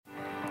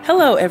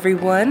Hello,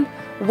 everyone.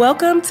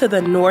 Welcome to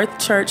the North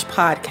Church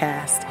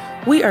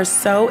Podcast. We are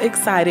so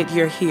excited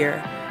you're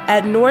here.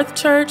 At North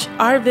Church,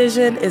 our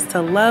vision is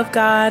to love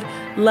God,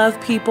 love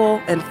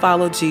people, and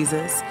follow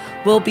Jesus.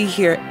 We'll be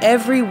here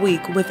every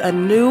week with a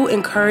new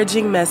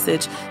encouraging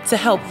message to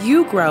help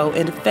you grow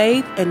in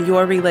faith and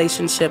your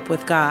relationship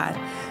with God.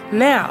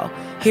 Now,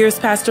 here's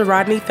Pastor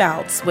Rodney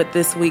Fouts with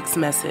this week's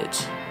message.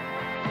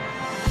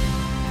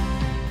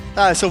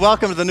 So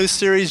welcome to the new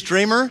series,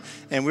 Dreamer,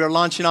 and we are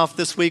launching off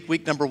this week,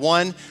 week number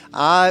 1.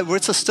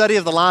 It's a study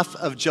of the life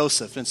of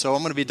Joseph, and so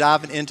I'm going to be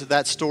diving into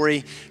that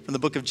story from the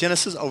book of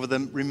Genesis over the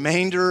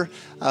remainder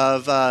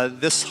of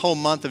this whole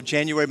month of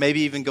January,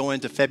 maybe even go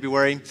into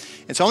February.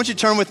 And so I want you to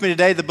turn with me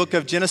today, the book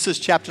of Genesis,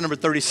 chapter number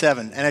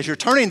 37. And as you're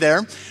turning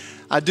there,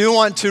 I do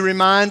want to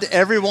remind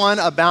everyone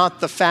about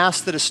the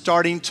fast that is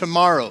starting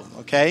tomorrow,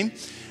 okay?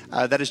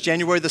 That is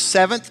January the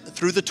 7th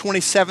through the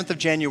 27th of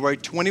January,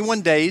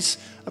 21 days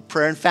of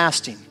prayer and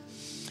fasting.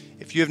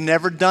 If you have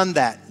never done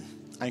that,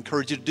 I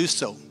encourage you to do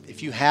so.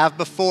 If you have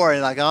before,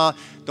 and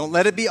don't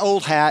let it be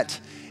old hat,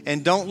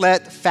 and don't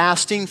let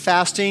fasting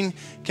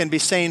can be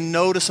saying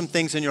no to some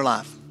things in your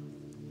life.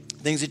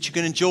 Things that you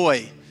can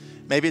enjoy.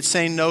 Maybe it's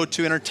saying no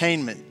to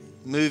entertainment,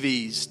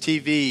 movies,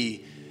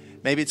 TV.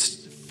 Maybe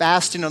it's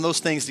fasting on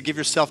those things to give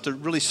yourself to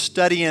really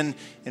studying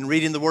and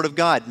reading the Word of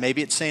God.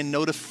 Maybe it's saying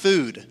no to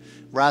food.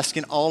 We're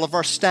asking all of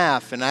our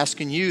staff and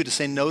asking you to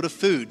say no to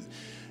food.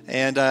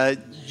 And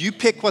you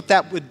pick what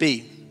that would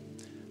be.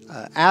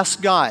 Ask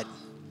God.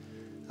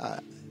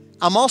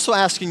 I'm also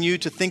asking you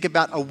to think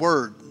about a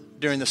word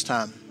during this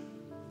time.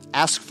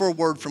 Ask for a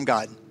word from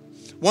God.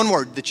 One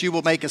word that you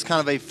will make as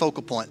kind of a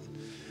focal point.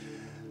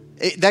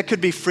 That could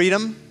be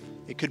freedom.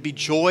 It could be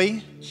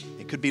joy.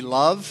 It could be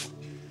love.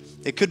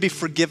 It could be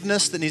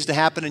forgiveness that needs to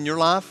happen in your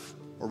life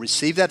or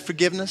receive that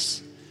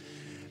forgiveness.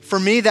 For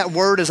me, that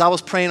word, as I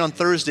was praying on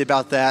Thursday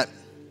about that,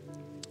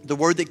 the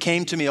word that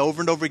came to me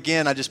over and over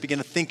again, I just began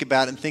to think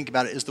about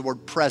it, is the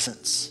word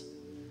presence.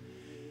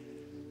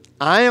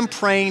 I am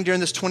praying during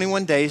this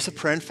 21 days of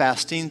prayer and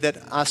fasting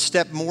that I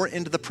step more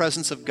into the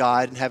presence of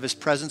God and have His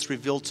presence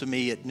revealed to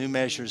me at new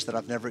measures that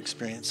I've never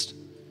experienced.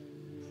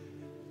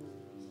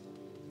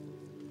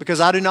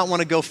 Because I do not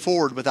want to go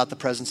forward without the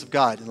presence of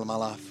God in my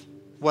life,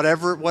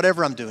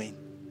 whatever I'm doing.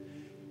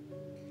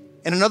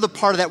 And another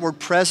part of that word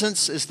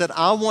presence is that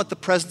I want the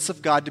presence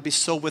of God to be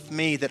so with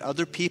me that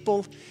other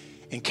people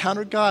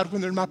encounter God when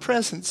they're in my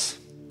presence.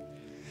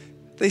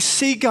 They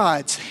see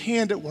God's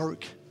hand at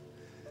work.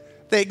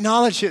 They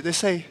acknowledge it. They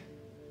say,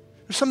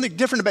 there's something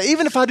different about it.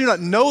 Even if I do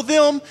not know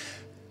them,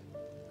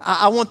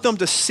 I want them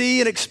to see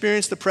and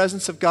experience the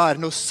presence of God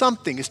and know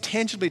something is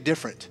tangibly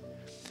different.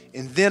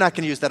 And then I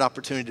can use that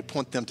opportunity to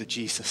point them to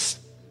Jesus.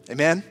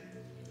 Amen?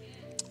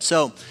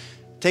 So,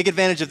 take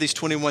advantage of these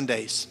 21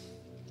 days.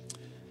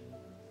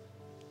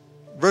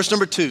 Verse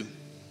number 2,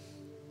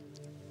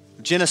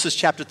 Genesis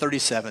chapter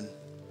 37.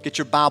 Get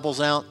your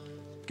Bibles out.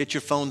 Get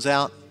your phones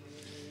out.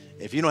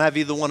 If you don't have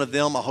either one of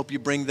them, I hope you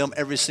bring them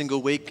every single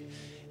week.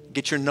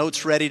 Get your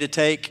notes ready to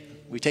take.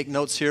 We take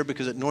notes here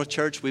because at North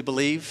Church we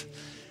believe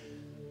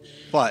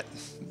what?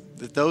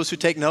 That those who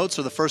take notes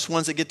are the first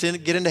ones that get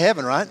into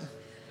heaven, right?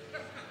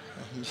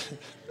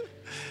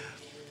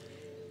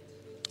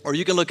 Or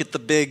you can look at the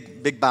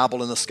big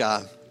Bible in the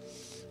sky,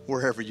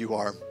 wherever you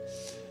are.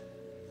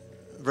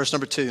 Verse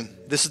number 2.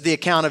 This is the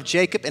account of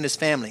Jacob and his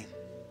family.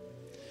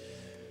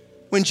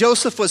 When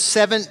Joseph was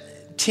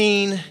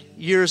 17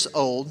 years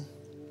old,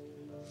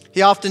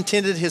 he often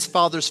tended his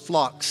father's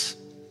flocks.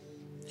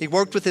 He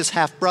worked with his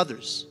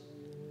half-brothers,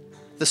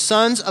 the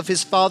sons of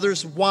his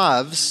father's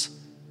wives,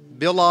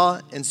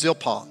 Bilhah and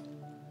Zilpah.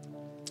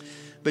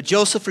 But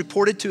Joseph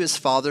reported to his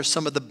father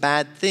some of the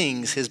bad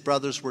things his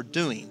brothers were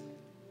doing.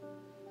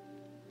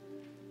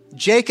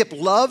 Jacob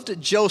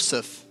loved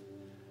Joseph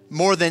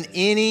more than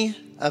any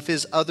of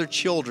his other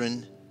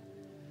children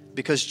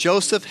because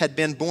Joseph had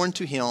been born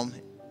to him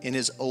in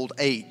his old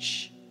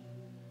age,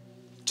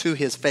 to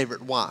his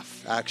favorite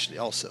wife, actually,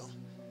 also.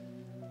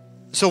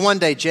 So one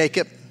day,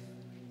 Jacob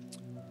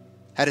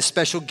had a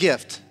special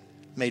gift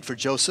made for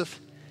Joseph,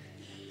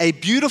 a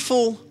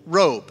beautiful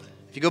robe.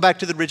 If you go back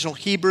to the original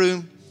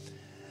Hebrew,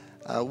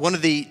 one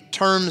of the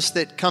terms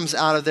that comes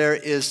out of there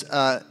is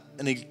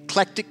an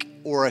eclectic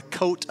or a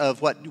coat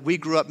of what we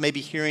grew up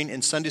maybe hearing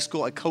in Sunday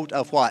school, a coat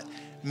of what?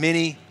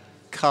 Many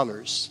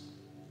colors.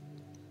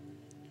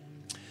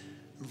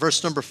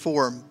 Verse number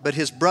 4, but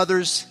his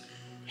brothers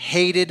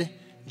hated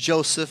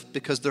Joseph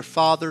because their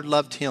father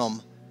loved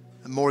him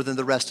more than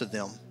the rest of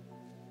them.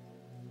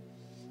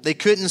 They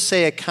couldn't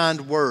say a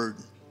kind word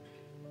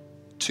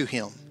to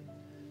him.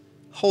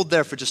 Hold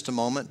there for just a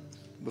moment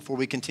before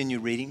we continue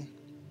reading.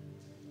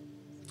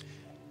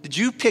 Did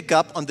you pick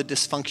up on the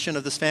dysfunction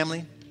of this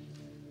family?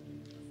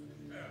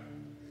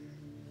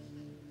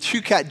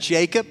 You got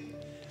Jacob,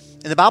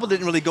 and the Bible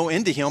didn't really go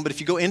into him, but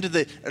if you go into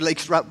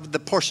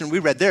the portion we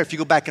read there, if you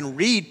go back and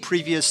read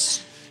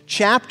previous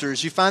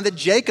chapters, you find that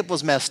Jacob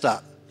was messed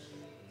up.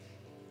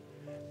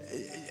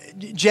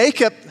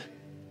 Jacob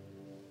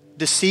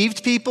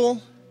deceived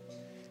people.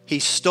 He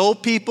stole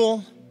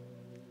people.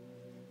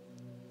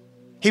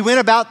 He went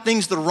about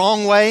things the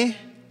wrong way,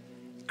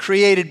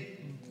 created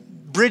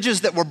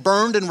bridges that were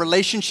burned in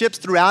relationships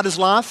throughout his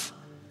life.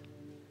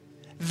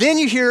 Then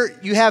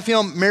you have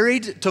him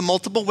married to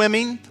multiple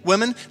women.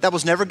 That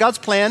was never God's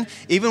plan.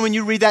 Even when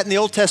you read that in the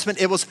Old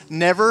Testament, it was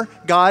never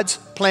God's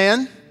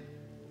plan.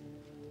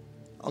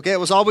 Okay, it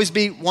was always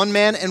be one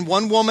man and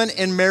one woman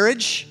in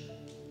marriage.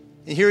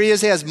 And here he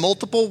is, he has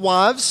multiple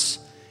wives.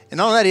 And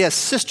not only that, he has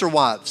sister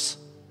wives.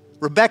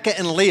 Rebecca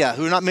and Leah,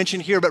 who are not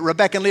mentioned here, but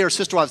Rebecca and Leah are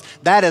sister wives.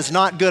 That is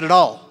not good at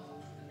all.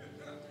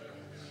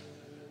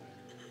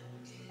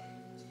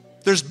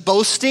 There's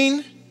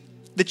boasting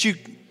that you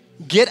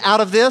get out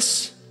of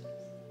this.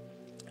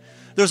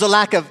 There's a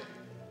lack of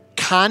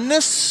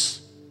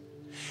kindness.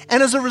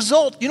 And as a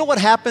result, you know what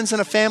happens in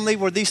a family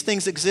where these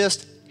things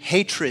exist?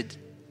 Hatred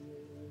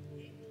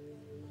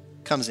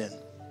comes in.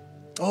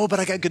 Oh, but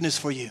I got good news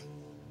for you.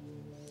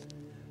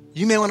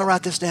 You may want to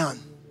write this down.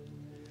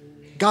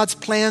 God's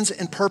plans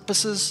and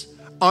purposes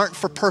aren't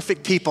for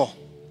perfect people.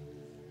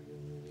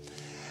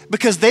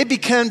 Because they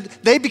become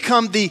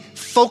the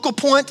focal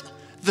point,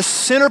 the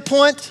center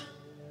point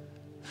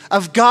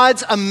of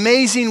God's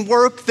amazing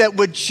work that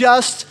would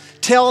just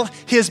tell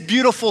his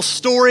beautiful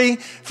story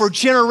for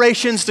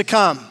generations to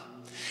come.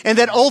 And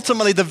that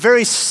ultimately the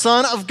very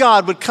Son of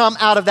God would come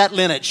out of that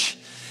lineage.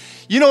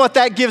 You know what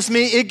that gives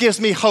me? It gives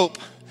me hope.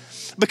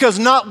 Because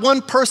not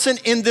one person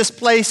in this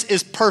place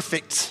is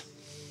perfect.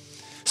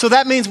 So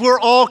that means we're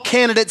all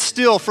candidates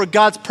still for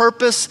God's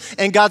purpose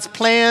and God's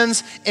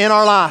plans in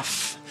our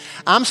life.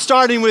 I'm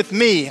starting with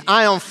me.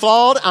 I am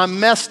flawed. I'm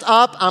messed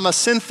up. I'm a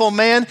sinful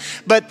man.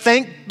 But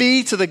thank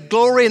be to the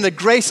glory and the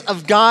grace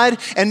of God.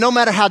 And no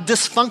matter how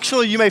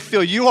dysfunctional you may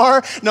feel you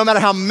are, no matter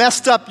how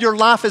messed up your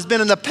life has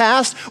been in the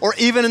past or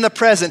even in the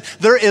present,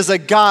 there is a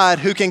God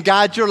who can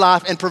guide your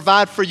life and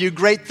provide for you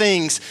great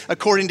things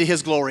according to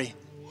his glory.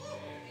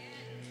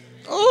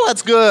 Oh,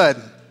 that's good.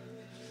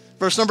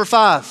 Verse number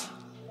 5.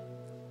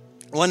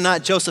 One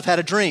night Joseph had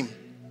a dream.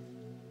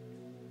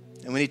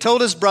 And when he told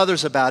his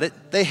brothers about it,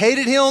 they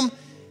hated him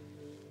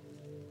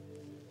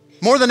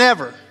more than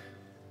ever.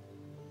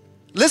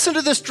 Listen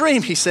to this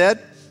dream, he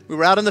said. We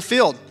were out in the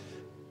field,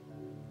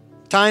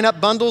 tying up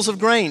bundles of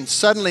grain.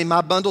 Suddenly my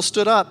bundle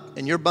stood up,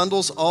 and your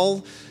bundles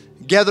all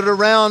gathered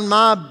around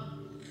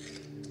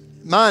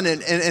mine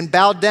and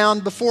bowed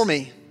down before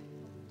me.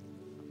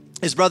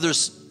 His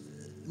brothers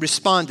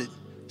responded,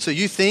 so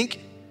you think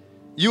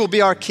you will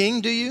be our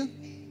king, do you?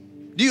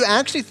 Do you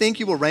actually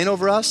think you will reign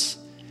over us?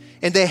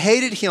 And they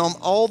hated him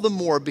all the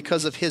more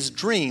because of his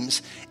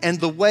dreams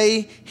and the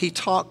way he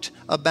talked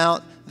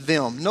about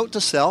them. Note to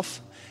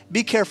self,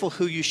 be careful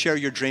who you share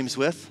your dreams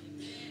with.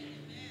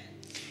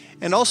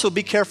 And also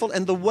be careful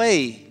in the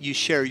way you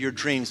share your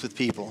dreams with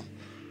people.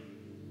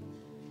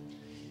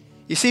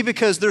 You see,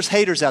 because there's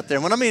haters out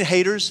there. When I mean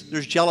haters,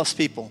 there's jealous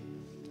people.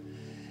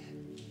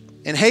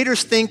 And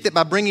haters think that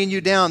by bringing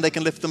you down, they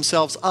can lift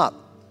themselves up.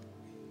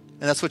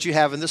 And that's what you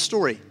have in this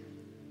story.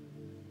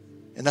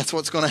 And that's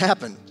what's going to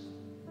happen.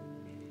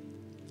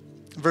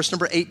 Verse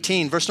number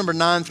 18, verse number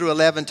 9 through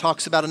 11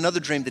 talks about another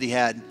dream that he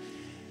had.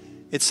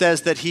 It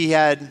says that he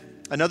had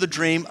another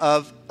dream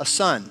of a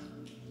sun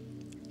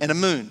and a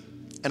moon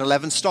and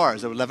 11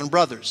 stars. There were 11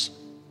 brothers.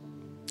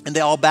 And they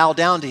all bow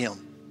down to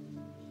him.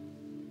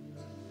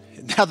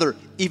 Now they're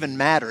even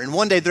madder. And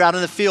one day they're out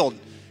in the field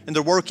and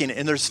they're working.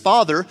 And there's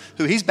father,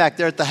 who he's back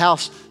there at the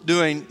house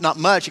doing not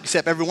much,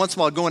 except every once in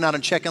a while going out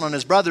and checking on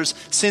his brothers,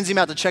 sends him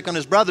out to check on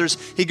his brothers.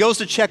 He goes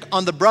to check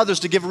on the brothers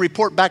to give a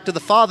report back to the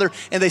father,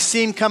 and they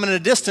see him coming in a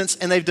distance,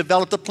 and they've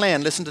developed a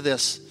plan. Listen to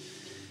this.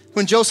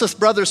 When Joseph's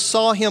brothers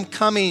saw him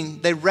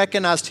coming, they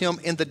recognized him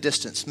in the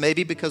distance,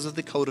 maybe because of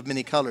the coat of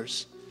many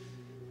colors.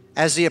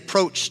 As he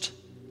approached,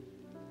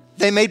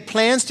 they made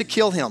plans to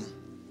kill him.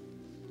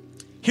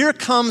 Here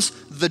comes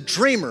the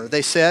dreamer,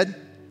 they said.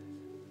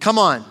 Come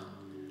on.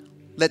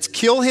 Let's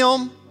kill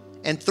him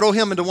and throw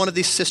him into one of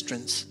these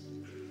cisterns.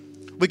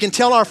 We can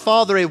tell our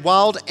father a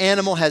wild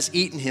animal has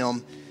eaten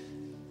him.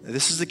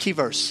 This is the key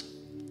verse.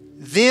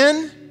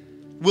 Then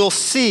we'll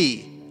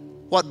see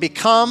what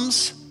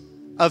becomes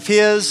of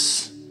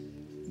his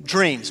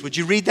dreams. Would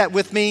you read that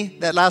with me,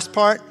 that last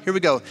part? Here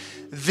we go.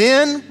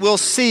 Then we'll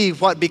see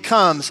what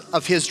becomes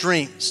of his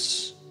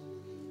dreams.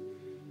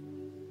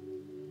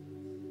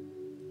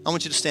 I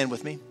want you to stand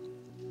with me.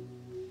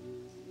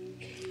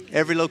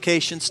 Every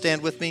location,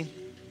 stand with me.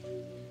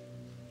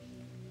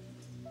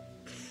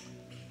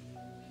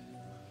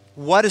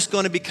 What is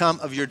going to become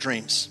of your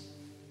dreams?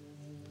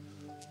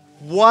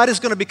 What is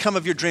going to become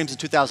of your dreams in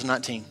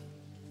 2019?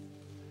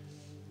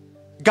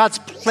 God's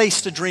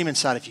placed a dream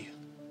inside of you.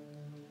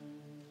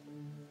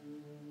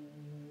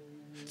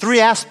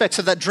 3 aspects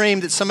of that dream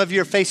that some of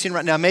you are facing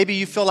right now. Maybe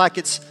you feel like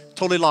it's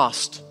totally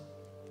lost.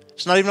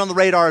 It's not even on the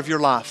radar of your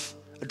life.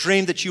 A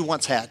dream that you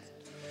once had.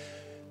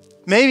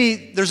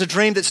 Maybe there's a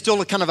dream that's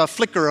still a kind of a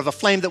flicker of a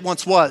flame that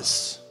once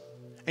was,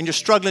 and you're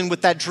struggling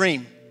with that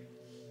dream.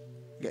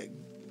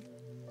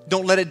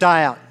 Don't let it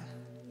die out.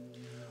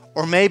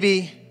 Or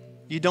maybe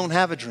you don't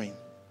have a dream,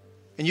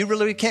 and you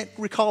really can't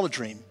recall a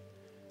dream.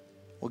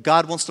 Well,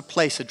 God wants to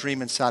place a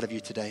dream inside of you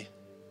today.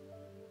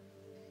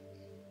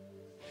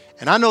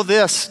 And I know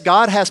this,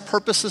 God has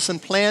purposes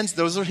and plans.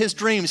 Those are his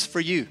dreams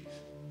for you.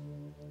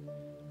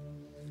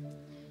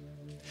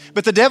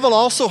 But the devil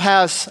also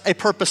has a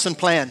purpose and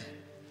plan.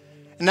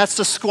 And that's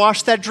to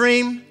squash that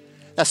dream.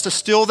 That's to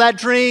steal that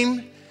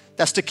dream.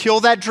 That's to kill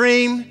that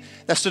dream.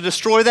 That's to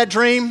destroy that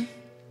dream.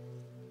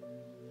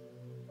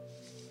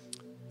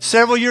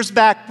 Several years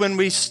back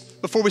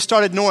before we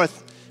started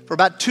North, for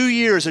about 2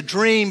 years, a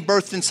dream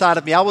birthed inside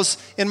of me. I was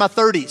in my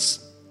 30s.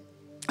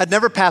 I'd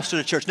never pastored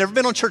a church, never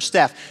been on church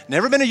staff,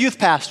 never been a youth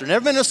pastor,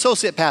 never been an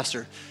associate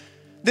pastor.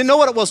 Didn't know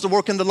what it was to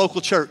work in the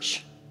local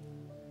church.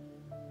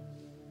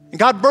 And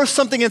God birthed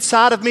something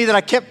inside of me that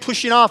I kept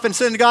pushing off and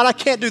saying, God, I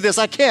can't do this.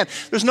 I can't.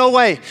 There's no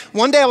way.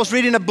 One day I was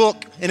reading a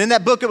book, and in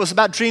that book it was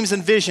about dreams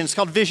and visions. It's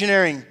called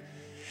Visioneering.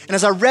 And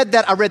as I read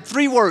that, I read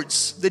 3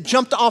 words that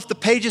jumped off the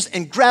pages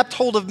and grabbed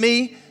hold of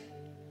me,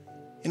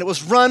 and it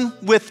was run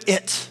with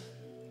it.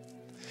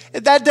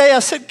 And that day I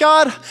said,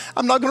 God,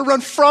 I'm not going to run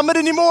from it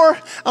anymore.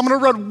 I'm going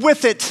to run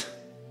with it.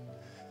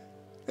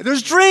 And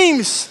there's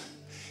dreams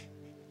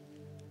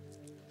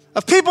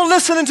of people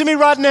listening to me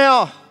right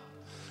now.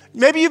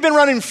 Maybe you've been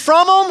running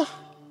from them.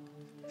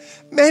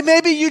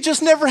 Maybe you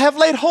just never have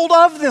laid hold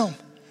of them.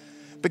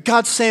 But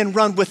God's saying,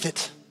 run with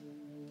it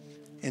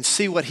and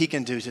see what he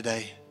can do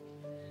today.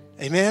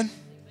 Amen?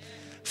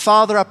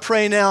 Father, I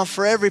pray now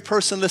for every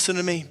person listening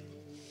to me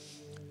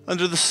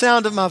under the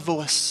sound of my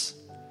voice.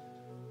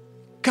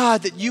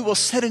 God, that you will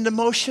set into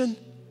motion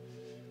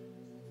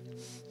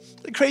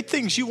the great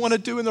things you want to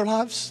do in their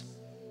lives.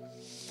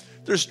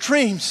 There's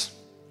dreams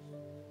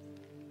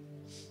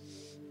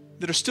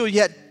that are still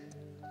yet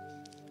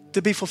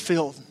to be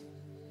fulfilled.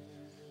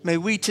 May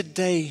we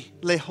today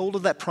lay hold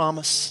of that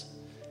promise,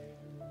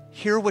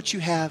 hear what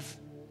you have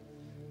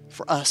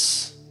for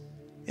us,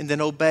 and then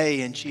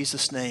obey in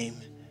Jesus'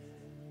 name.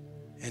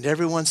 And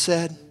everyone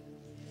said,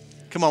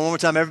 come on, one more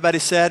time. Everybody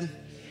said,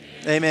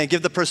 amen.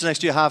 Give the person next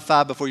to you a high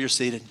five before you're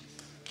seated.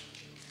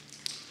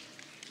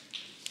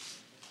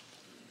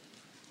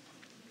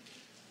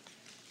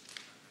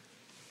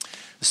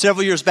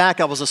 Several years back,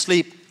 I was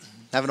asleep,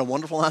 having a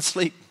wonderful night's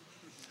sleep.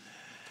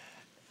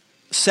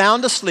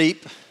 Sound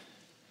asleep,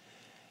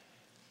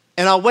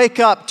 and I wake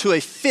up to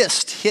a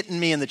fist hitting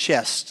me in the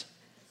chest.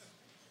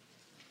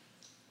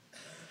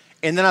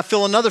 And then I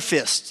feel another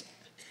fist.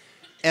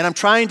 And I'm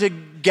trying to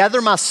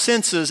gather my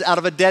senses out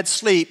of a dead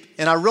sleep,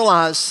 and I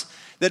realize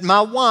that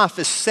my wife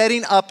is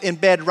sitting up in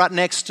bed right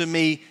next to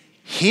me,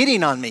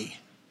 hitting on me,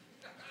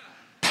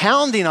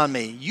 pounding on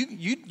me.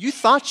 You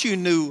thought you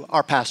knew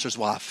our pastor's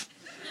wife.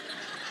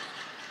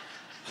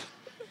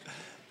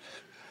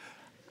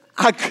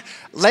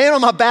 Laying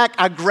on my back,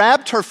 I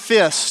grabbed her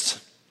fist.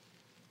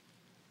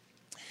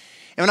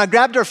 And when I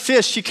grabbed her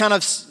fist, she kind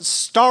of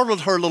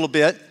startled her a little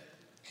bit.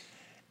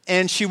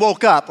 And she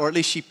woke up, or at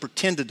least she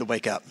pretended to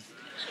wake up.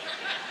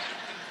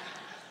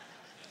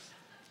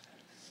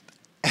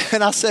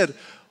 And I said,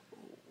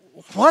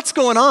 what's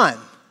going on?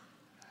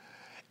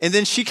 And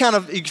then she kind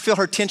of, you feel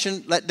her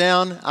tension let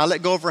down. I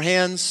let go of her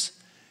hands.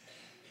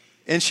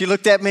 And she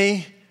looked at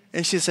me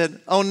and she said,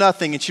 oh,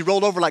 nothing. And she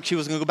rolled over like she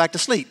was going to go back to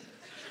sleep.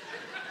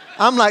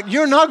 I'm like,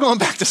 you're not going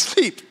back to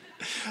sleep.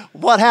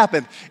 What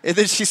happened? And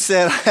then she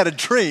said, I had a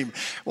dream.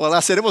 Well,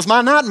 I said, it was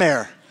my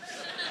nightmare.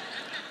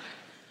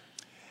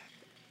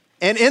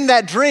 And in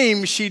that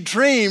dream, she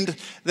dreamed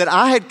that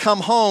I had come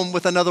home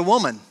with another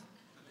woman.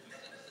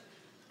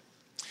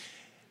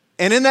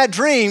 And in that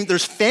dream,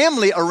 there's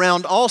family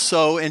around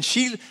also. And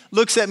she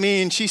looks at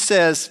me and she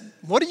says,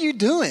 what are you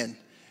doing?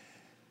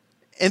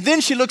 And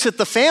then she looks at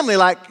the family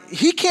like,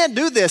 he can't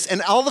do this.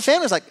 And all the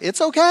family's like,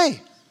 it's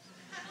okay.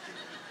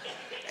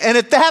 And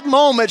at that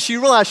moment, she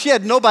realized she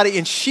had nobody,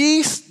 and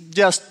she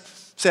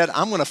just said,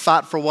 I'm going to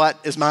fight for what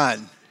is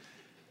mine.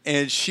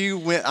 And she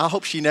went, I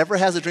hope she never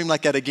has a dream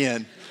like that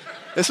again.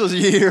 This was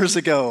years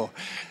ago.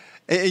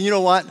 And you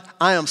know what?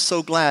 I am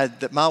so glad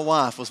that my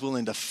wife was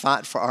willing to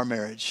fight for our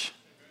marriage.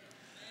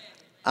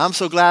 I'm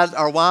so glad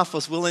my wife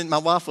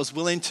was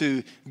willing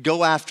to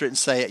go after it and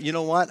say, you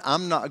know what?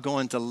 I'm not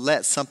going to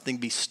let something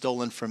be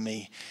stolen from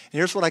me. And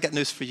here's what I got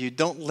news for you.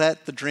 Don't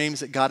let the dreams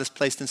that God has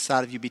placed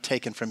inside of you be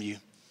taken from you.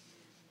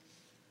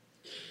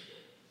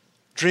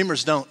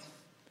 Dreamers don't.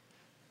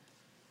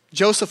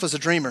 Joseph was a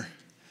dreamer.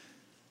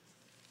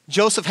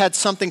 Joseph had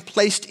something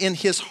placed in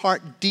his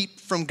heart deep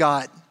from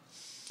God.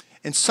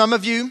 And some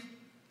of you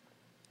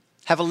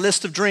have a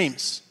list of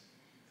dreams.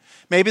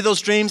 Maybe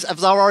those dreams,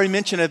 as I already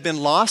mentioned, have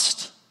been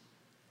lost.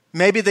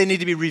 Maybe they need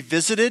to be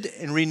revisited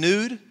and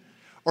renewed.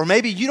 Or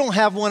maybe you don't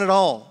have one at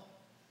all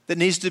that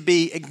needs to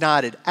be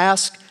ignited.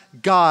 Ask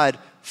God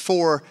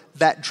for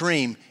that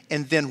dream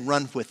and then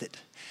run with it.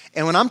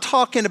 And when I'm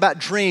talking about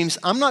dreams,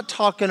 I'm not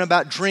talking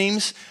about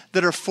dreams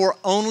that are for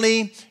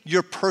only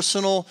your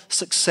personal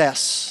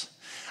success.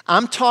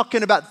 I'm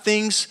talking about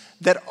things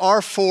that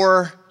are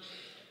for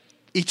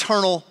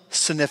eternal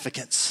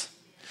significance.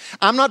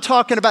 I'm not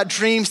talking about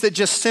dreams that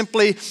just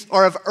simply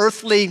are of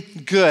earthly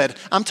good.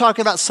 I'm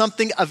talking about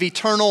something of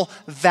eternal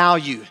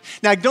value.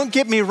 Now, don't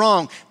get me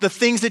wrong. The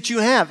things that you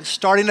have,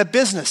 starting a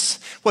business,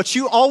 what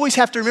you always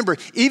have to remember,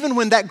 even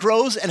when that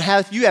grows and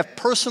you have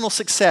personal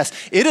success,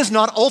 it is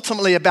not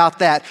ultimately about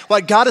that.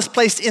 What God has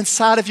placed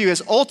inside of you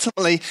is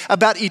ultimately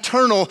about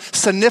eternal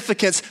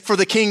significance for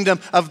the kingdom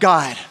of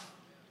God.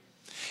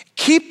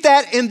 Keep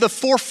that in the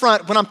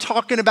forefront when I'm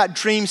talking about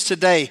dreams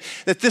today,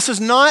 that this is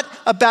not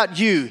about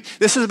you.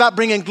 This is about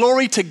bringing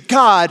glory to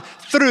God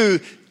through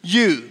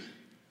you.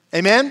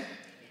 Amen?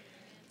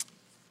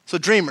 So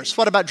dreamers,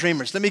 what about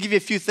dreamers? Let me give you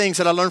a few things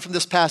that I learned from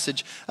this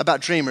passage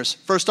about dreamers.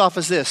 First off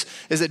is this,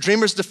 is that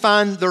dreamers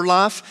define their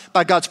life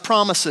by God's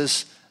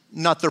promises,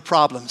 not their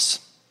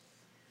problems.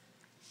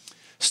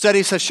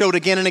 Studies have showed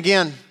again and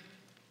again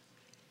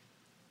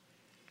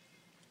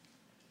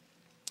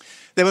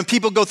that when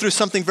people go through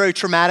something very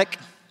traumatic,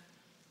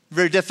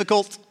 very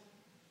difficult,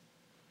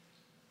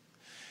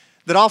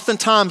 that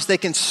oftentimes they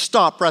can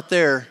stop right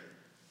there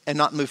and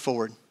not move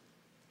forward.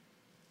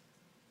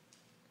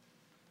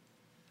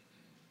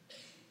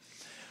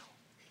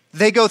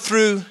 They go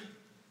through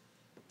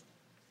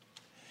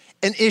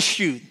an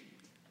issue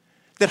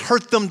that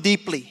hurt them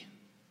deeply.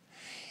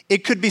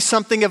 It could be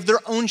something of their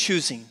own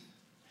choosing.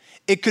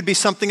 It could be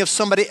something of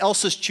somebody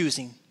else's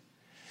choosing.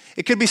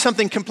 It could be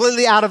something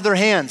completely out of their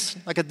hands,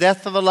 like a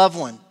death of a loved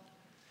one.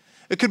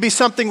 It could be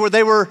something where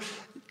they were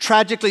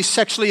tragically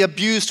sexually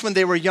abused when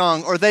they were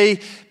young, or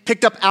they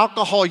picked up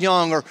alcohol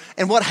young,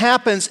 and what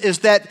happens is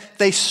that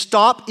they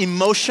stop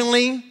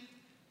emotionally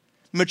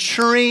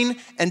maturing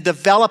and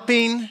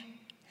developing,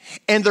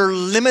 and they're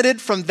limited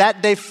from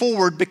that day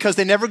forward because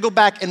they never go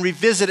back and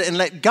revisit it and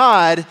let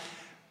God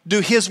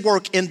do His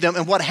work in them.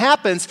 And what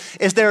happens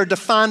is they're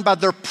defined by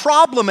their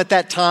problem at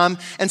that time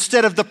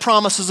instead of the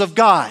promises of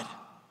God.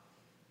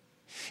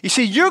 You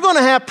see, you're going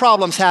to have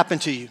problems happen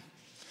to you.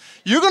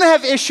 You're going to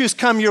have issues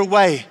come your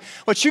way.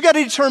 What you got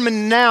to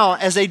determine now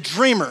as a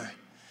dreamer,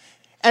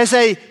 as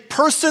a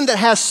person that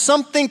has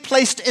something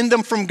placed in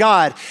them from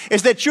God,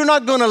 is that you're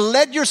not going to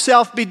let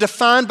yourself be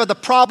defined by the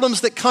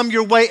problems that come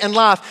your way in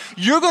life.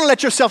 You're going to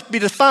let yourself be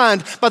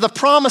defined by the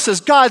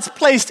promises God's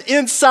placed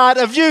inside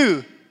of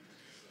you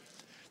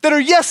that are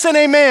yes and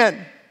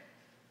amen.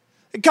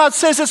 God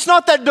says it's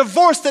not that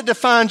divorce that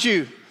defines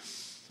you.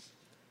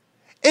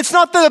 It's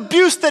not the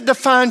abuse that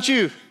defines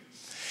you.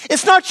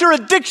 It's not your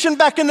addiction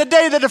back in the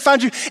day that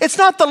defines you. It's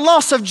not the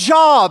loss of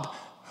job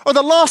or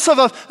the loss of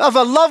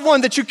a loved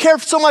one that you care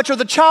so much, or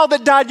the child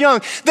that died young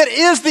that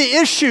is the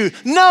issue.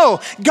 No,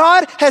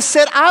 God has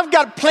said, I've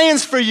got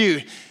plans for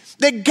you,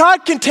 that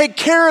God can take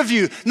care of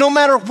you no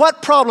matter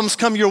what problems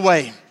come your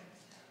way.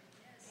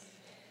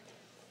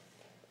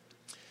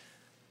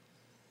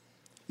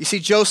 You see,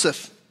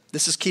 Joseph,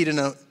 this is key to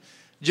note,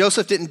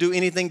 Joseph didn't do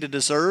anything to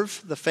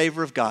deserve the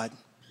favor of God.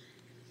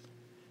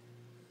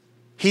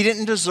 He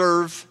didn't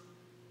deserve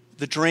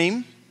the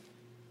dream.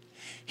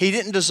 He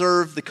didn't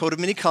deserve the coat of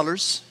many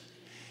colors.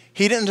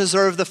 He didn't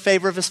deserve the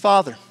favor of his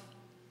father.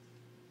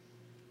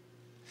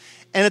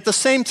 And at the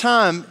same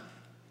time,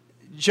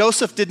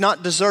 Joseph did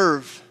not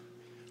deserve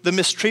the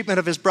mistreatment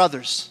of his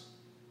brothers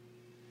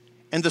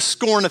and the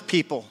scorn of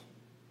people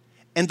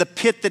and the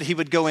pit that he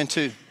would go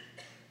into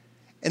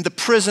and the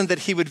prison that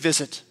he would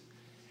visit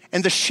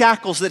and the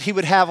shackles that he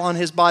would have on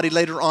his body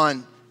later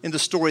on in the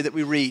story that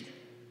we read.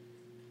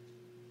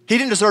 He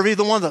didn't deserve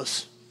either one of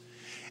those.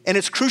 And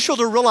it's crucial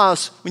to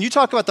realize when you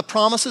talk about the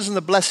promises and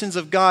the blessings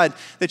of God,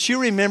 that you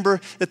remember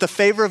that the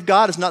favor of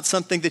God is not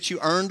something that you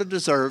earned or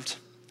deserved.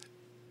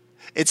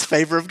 It's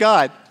favor of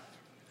God.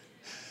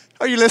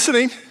 Are you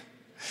listening?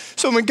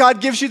 So when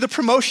God gives you the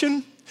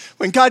promotion,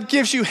 when God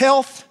gives you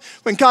health,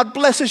 when God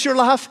blesses your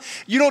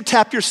life, you don't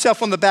tap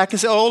yourself on the back and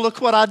say, oh,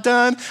 look what I've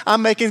done.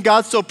 I'm making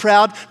God so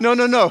proud. No,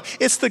 no, no.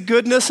 It's the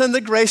goodness and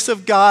the grace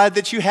of God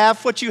that you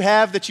have what you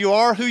have, that you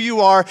are who you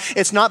are.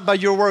 It's not by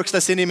your works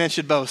lest any man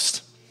should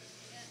boast.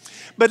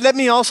 But let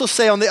me also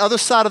say on the other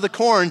side of the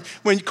coin,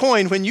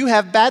 when you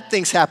have bad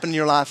things happen in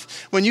your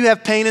life, when you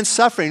have pain and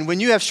suffering,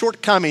 when you have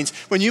shortcomings,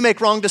 when you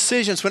make wrong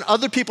decisions, when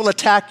other people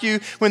attack you,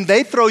 when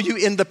they throw you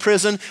in the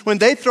prison, when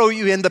they throw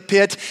you in the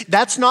pit,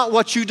 that's not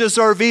what you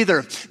deserve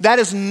either. That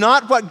is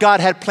not what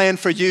God had planned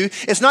for you.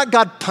 It's not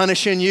God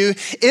punishing you.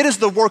 It is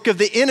the work of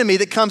the enemy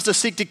that comes to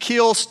seek to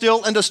kill,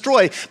 steal, and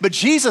destroy. But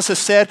Jesus has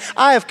said,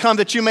 I have come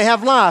that you may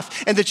have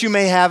life and that you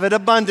may have it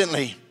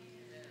abundantly.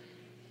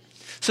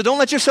 So don't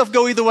let yourself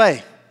go either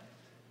way.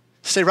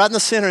 Stay right in the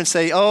center and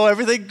say, oh,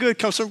 everything good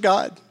comes from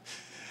God.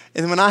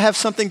 And when I have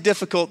something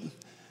difficult,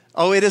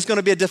 oh, it is going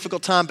to be a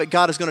difficult time, but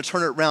God is going to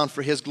turn it around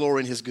for His glory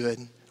and His good,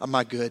 or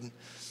my good.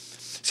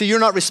 See, you're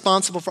not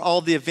responsible for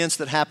all the events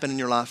that happen in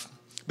your life,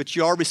 but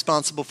you are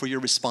responsible for your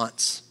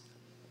response.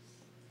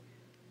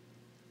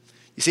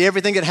 You see,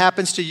 everything that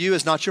happens to you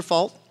is not your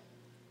fault,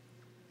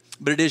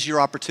 but it is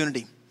your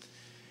opportunity.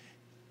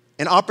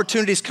 And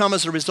opportunities come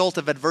as a result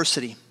of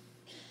adversity.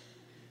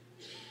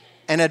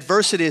 And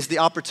adversity is the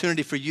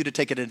opportunity for you to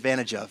take an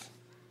advantage of,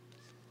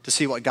 to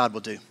see what God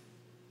will do.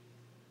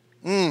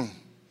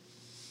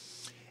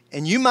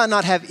 And you might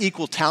not have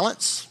equal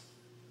talents.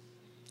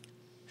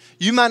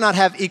 You might not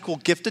have equal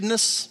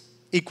giftedness,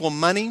 equal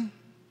money,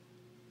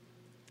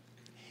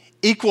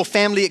 equal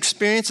family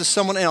experience as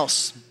someone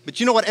else. But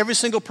you know what every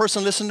single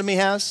person listening to me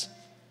has?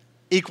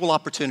 Equal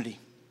opportunity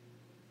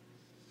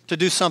to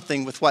do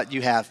something with what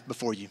you have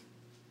before you.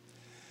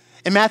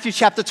 In Matthew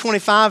chapter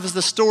 25 is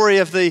the story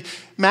of the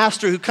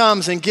master who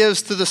comes and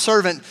gives to the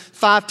servant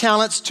 5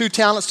 talents, 2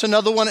 talents to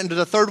another one, and to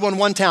the third one,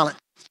 1 talent.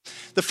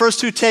 The first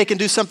 2 take and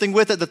do something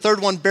with it. The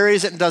third one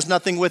buries it and does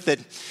nothing with it.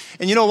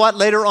 And you know what?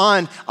 Later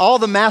on, all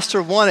the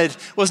master wanted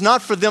was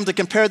not for them to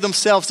compare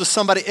themselves to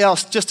somebody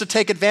else, just to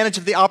take advantage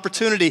of the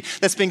opportunity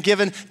that's been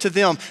given to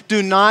them.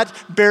 Do not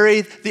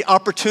bury the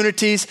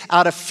opportunities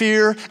out of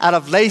fear, out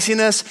of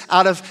laziness,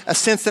 out of a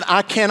sense that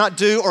I cannot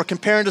do or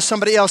comparing to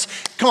somebody else.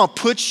 Come on,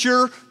 put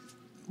your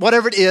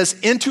whatever it is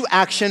into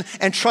action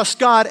and trust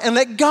God and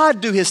let God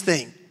do his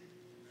thing.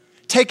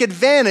 Take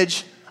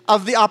advantage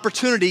of the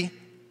opportunity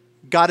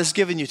God has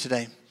given you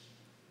today.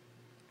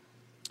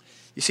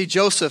 You see,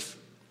 Joseph,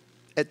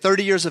 at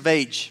 30 years of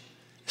age,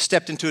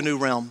 stepped into a new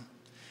realm.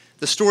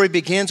 The story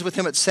begins with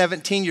him at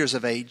 17 years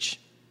of age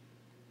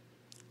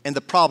and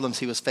the problems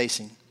he was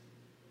facing.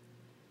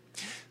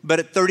 But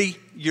at 30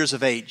 years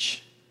of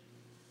age,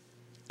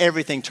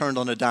 everything turned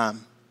on a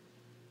dime.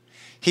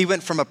 He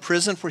went from a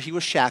prison where he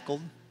was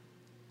shackled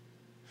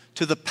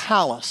to the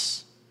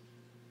palace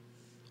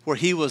where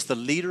he was the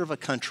leader of a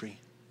country,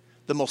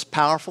 the most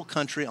powerful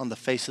country on the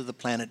face of the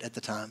planet at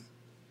the time.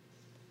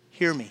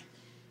 Hear me.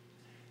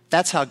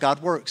 That's how God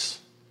works.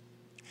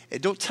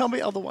 And don't tell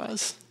me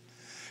otherwise,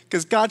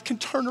 because God can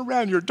turn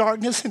around your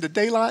darkness into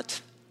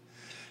daylight.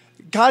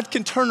 God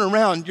can turn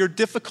around your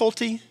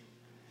difficulty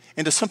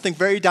into something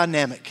very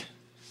dynamic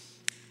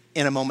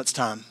in a moment's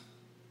time.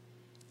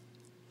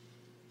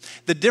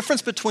 The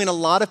difference between a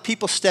lot of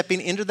people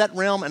stepping into that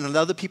realm and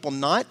other people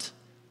not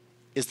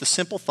is the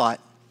simple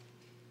thought: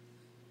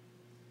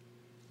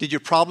 did your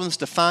problems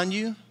define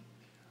you,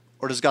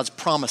 or does God's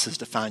promises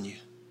define you?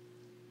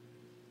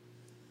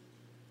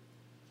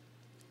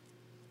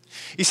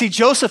 You see,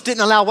 Joseph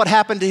didn't allow what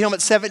happened to him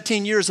at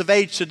 17 years of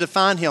age to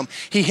define him.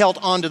 He held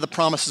on to the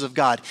promises of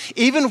God.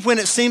 Even when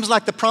it seems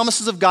like the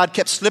promises of God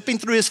kept slipping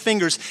through his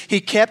fingers, he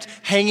kept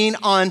hanging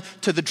on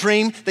to the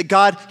dream that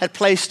God had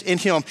placed in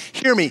him.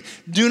 Hear me.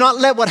 Do not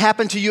let what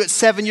happened to you at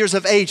 7 years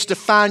of age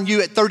define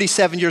you at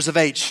 37 years of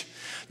age.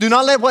 Do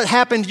not let what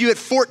happened to you at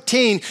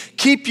 14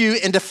 keep you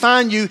and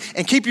define you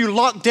and keep you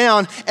locked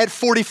down at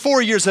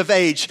 44 years of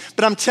age.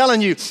 But I'm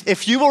telling you,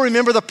 if you will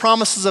remember the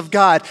promises of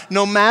God,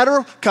 no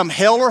matter come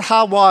hell or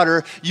high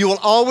water, you will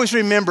always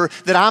remember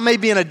that I may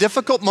be in a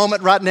difficult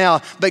moment right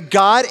now, but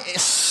God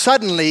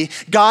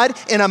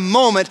in a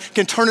moment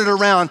can turn it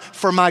around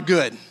for my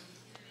good.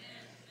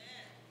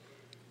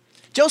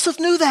 Joseph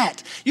knew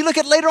that. You look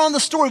at later on in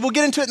the story, we'll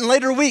get into it in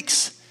later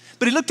weeks.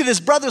 But he looked at his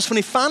brothers when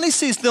he finally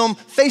sees them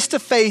face to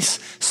face,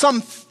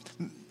 some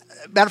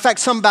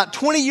about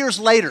 20 years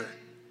later.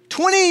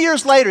 20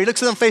 years later, he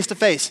looks at them face to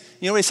face.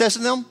 You know what he says to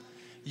them?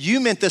 You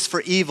meant this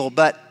for evil,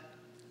 but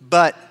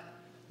God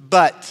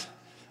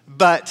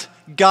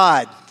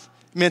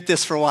meant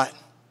this for what?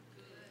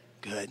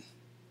 Good.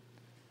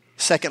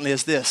 Secondly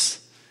is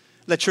this: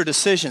 let your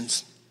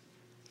decisions,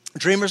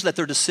 dreamers, let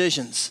their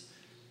decisions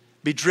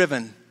be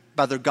driven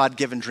by their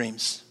God-given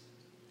dreams.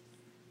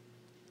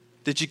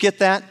 Did you get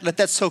that? Let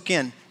that soak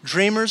in.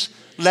 Dreamers,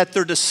 let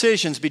their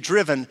decisions be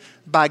driven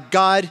by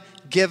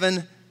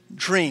God-given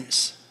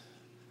dreams.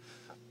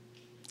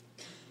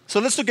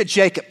 So let's look at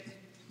Jacob.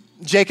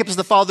 Jacob is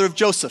the father of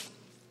Joseph.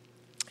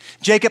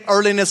 Jacob,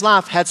 early in his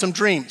life, had some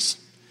dreams.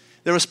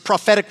 There was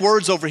prophetic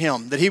words over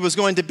him that he was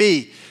going to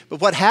be.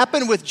 But what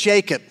happened with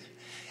Jacob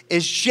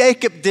is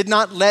Jacob did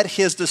not let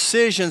his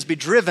decisions be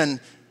driven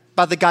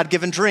by the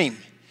God-given dream.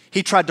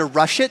 He tried to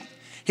rush it.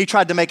 He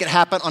tried to make it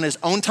happen on his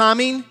own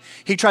timing.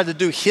 He tried to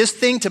do his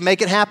thing to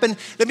make it happen.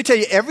 Let me tell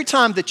you, every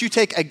time that you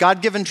take a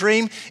God-given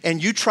dream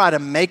and you try to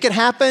make it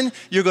happen,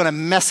 you're going to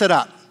mess it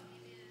up.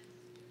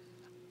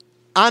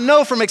 I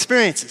know from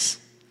experiences.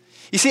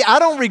 You see, I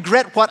don't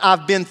regret what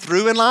I've been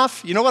through in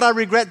life. You know what I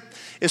regret?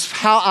 Is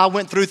how I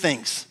went through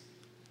things.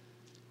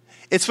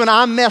 It's when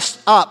I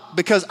messed up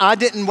because I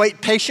didn't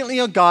wait patiently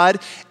on God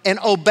and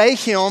obey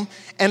him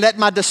and let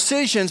my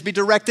decisions be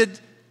directed.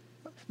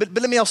 But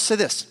let me also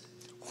say this.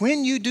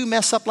 When you do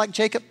mess up like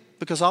Jacob,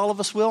 because all of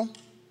us will,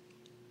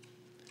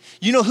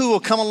 you know who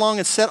will come along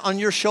and sit on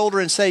your shoulder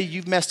and say,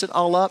 you've messed it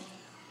all up?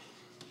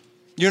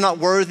 You're not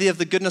worthy of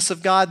the goodness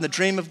of God and the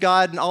dream of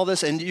God and all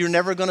this, and you're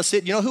never going to see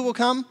it. You know who will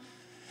come?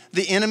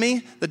 The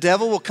enemy, the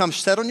devil will come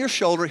sit on your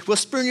shoulder,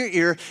 whisper in your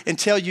ear, and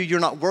tell you you're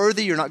not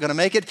worthy, you're not going to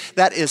make it.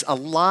 That is a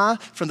lie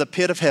from the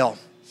pit of hell.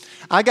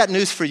 I got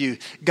news for you.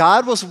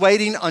 God was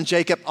waiting on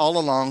Jacob all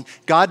along.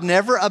 God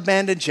never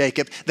abandoned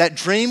Jacob. That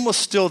dream was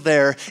still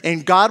there,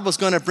 and God was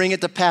going to bring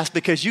it to pass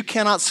because you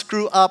cannot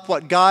screw up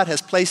what God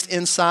has placed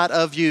inside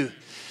of you.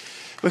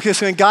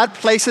 Because when God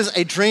places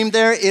a dream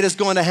there, it is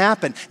going to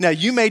happen. Now,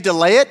 you may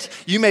delay it.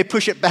 You may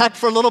push it back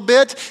for a little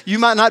bit. You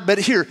might not, but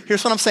here's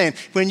what I'm saying.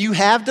 When you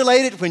have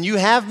delayed it, when you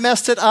have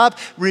messed it up,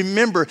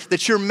 remember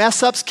that your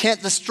mess ups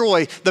can't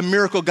destroy the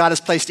miracle God has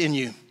placed in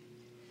you.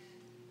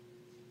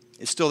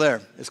 It's still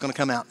there. It's going to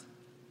come out.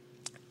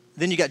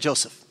 Then you got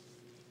Joseph.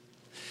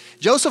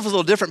 Joseph was a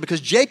little different because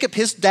Jacob,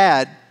 his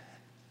dad,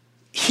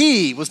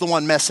 he was the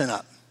one messing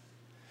up.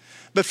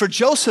 But for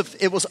Joseph,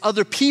 it was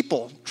other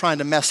people trying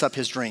to mess up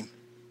his dream.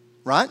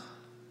 Right?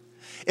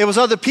 It was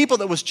other people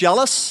that was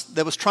jealous,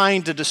 that was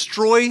trying to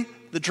destroy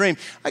the dream.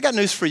 I got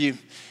news for you.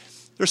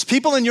 There's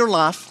people in your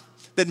life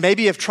that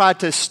maybe have tried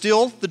to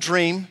steal the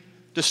dream,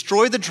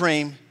 destroy the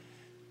dream,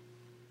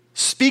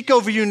 speak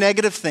over you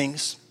negative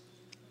things.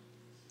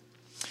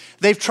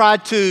 They've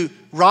tried to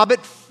rob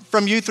it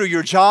from you through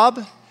your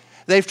job.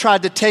 They've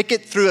tried to take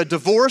it through a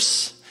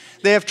divorce.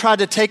 They have tried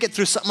to take it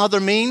through some other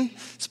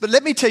means. But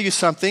let me tell you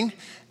something.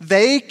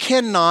 They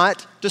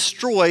cannot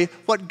destroy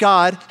what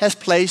God has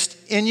placed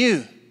in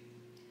you.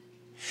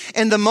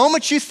 And the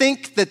moment you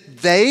think that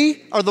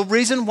they are the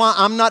reason why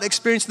I'm not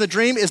experiencing the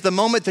dream is the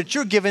moment that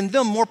you're giving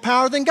them more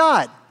power than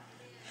God.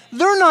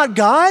 They're not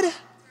God.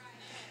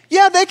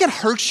 Yeah, they can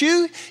hurt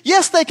you.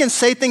 Yes, they can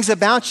say things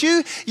about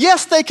you.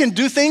 Yes, they can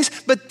do things,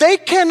 but they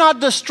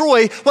cannot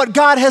destroy what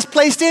God has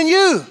placed in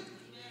you.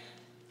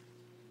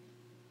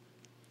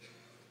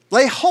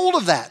 Lay hold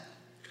of that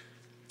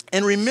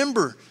and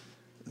remember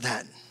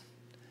that.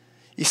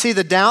 You see,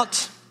 the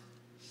doubt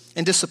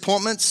and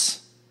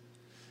disappointments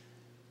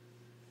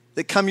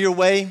that come your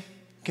way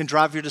can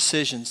drive your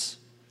decisions.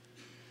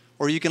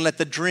 Or you can let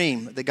the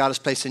dream that God has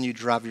placed in you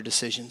drive your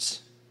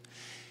decisions.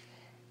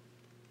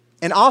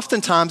 And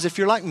oftentimes, if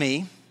you're like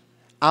me,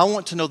 I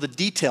want to know the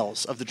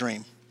details of the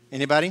dream.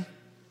 Anybody?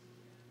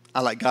 I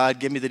like, God,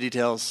 give me the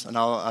details, and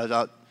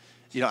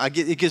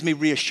it gives me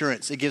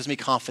reassurance. It gives me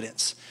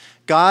confidence.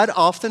 God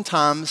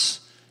oftentimes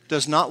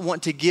does not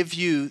want to give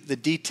you the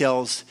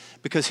details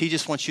because he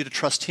just wants you to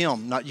trust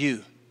him, not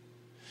you.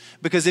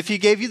 Because if he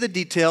gave you the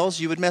details,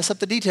 you would mess up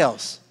the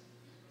details.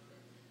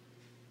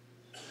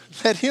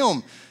 Let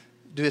him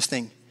do his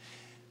thing.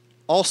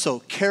 Also,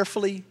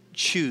 carefully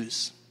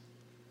choose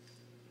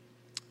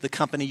the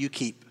company you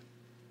keep.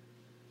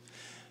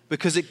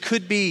 Because it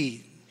could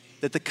be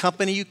that the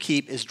company you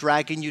keep is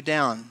dragging you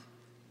down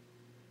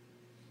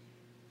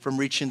from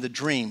reaching the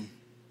dream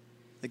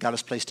that God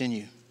has placed in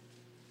you.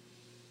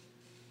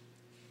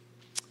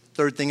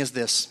 Third thing is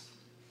this.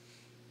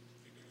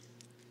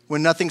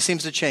 When nothing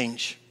seems to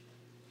change,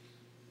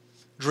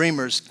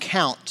 dreamers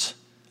count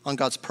on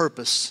God's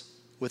purpose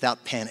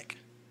without panic.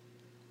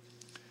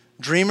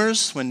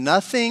 Dreamers, when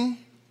nothing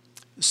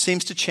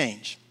seems to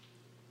change,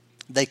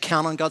 they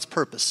count on God's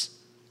purpose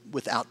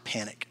without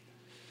panic.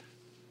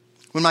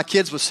 When my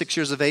kids were 6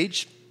 years of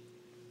age,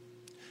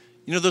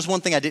 there's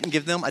one thing I didn't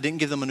give them. I didn't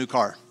give them a new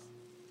car.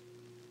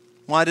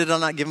 Why did I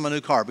not give them a new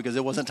car? Because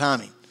it wasn't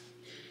timing.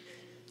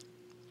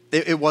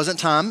 It wasn't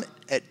time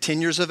at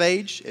 10 years of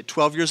age, at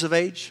 12 years of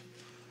age.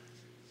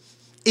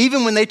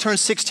 Even when they turned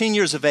 16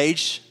 years of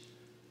age,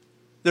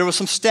 there were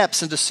some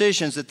steps and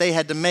decisions that they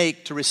had to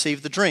make to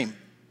receive the dream.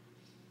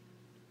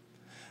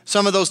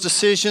 Some of those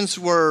decisions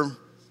were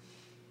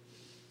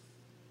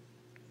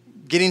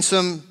getting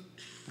some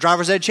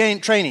driver's ed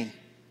training,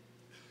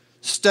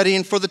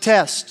 studying for the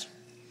test,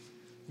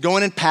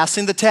 going and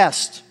passing the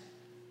test.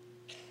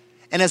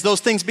 And as those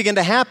things began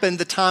to happen,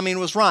 the timing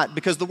was right.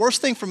 Because the worst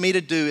thing for me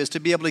to do is to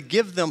be able to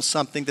give them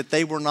something that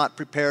they were not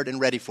prepared and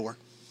ready for.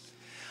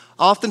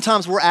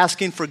 Oftentimes we're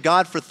asking for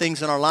God for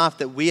things in our life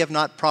that we have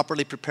not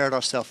properly prepared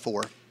ourselves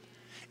for.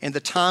 And the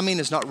timing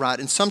is not right.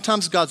 And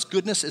sometimes God's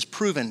goodness is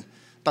proven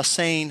by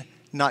saying,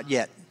 not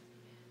yet.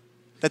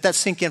 Let that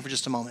sink in for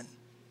just a moment.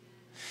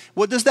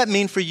 What does that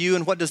mean for you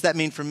and what does that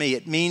mean for me?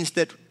 It means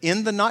that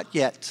in the not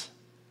yet,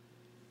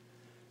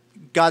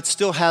 God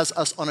still has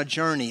us on a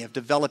journey of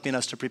developing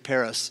us to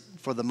prepare us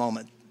for the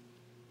moment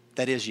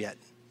that is yet.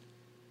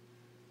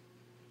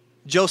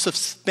 Joseph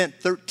spent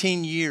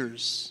 13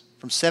 years,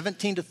 from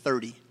 17 to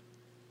 30.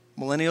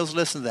 Millennials,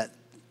 listen to that.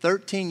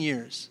 13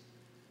 years.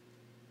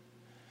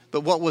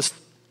 But what was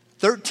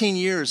 13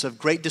 years of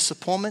great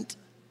disappointment,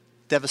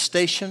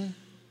 devastation,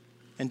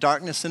 and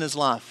darkness in his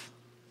life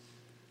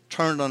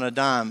turned on a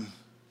dime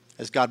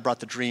as God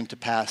brought the dream to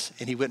pass,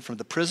 and he went from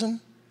the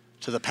prison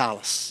to the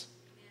palace.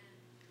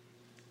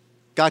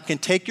 God can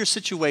take your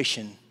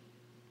situation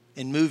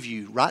and move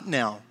you right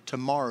now,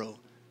 tomorrow,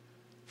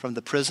 from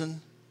the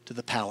prison to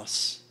the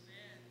palace.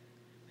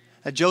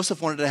 Now,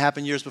 Joseph wanted it to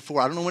happen years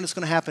before. I don't know when it's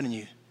going to happen in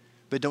you,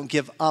 but don't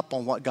give up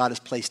on what God has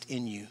placed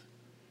in you.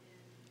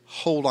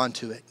 Hold on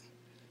to it.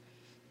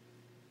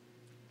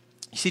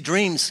 You see,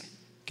 dreams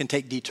can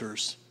take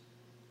detours.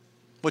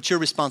 What's your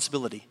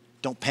responsibility?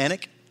 Don't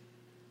panic,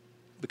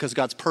 because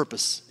God's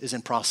purpose is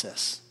in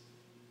process.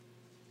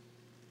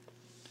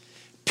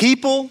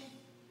 People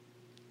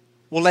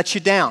will let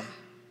you down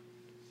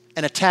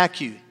and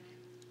attack you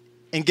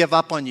and give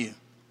up on you.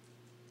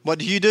 What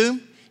do?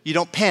 You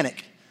don't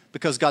panic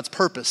because God's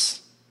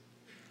purpose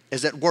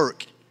is at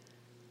work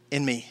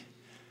in me.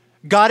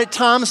 God at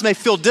times may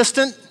feel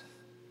distant.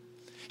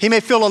 He may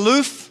feel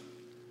aloof.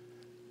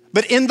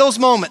 But in those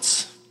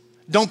moments,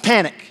 don't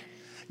panic.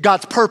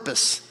 God's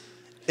purpose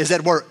is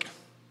at work.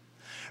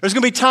 There's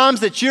going to be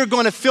times that you're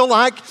going to feel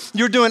like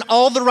you're doing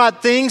all the right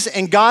things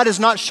and God is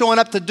not showing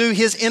up to do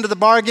his end of the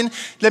bargain.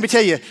 Let me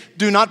tell you,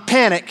 do not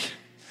panic.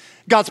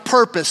 God's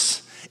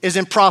purpose is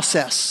in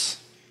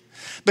process.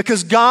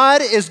 Because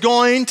God is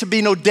going to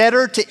be no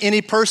debtor to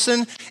any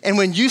person. And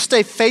when you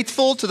stay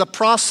faithful to the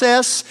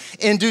process,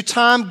 in due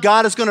time,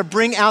 God is going to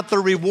bring out the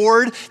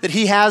reward that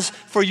he has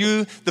for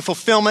you, the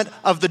fulfillment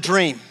of the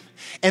dream.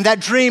 And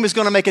that dream is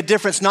going to make a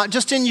difference, not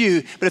just in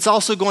you, but it's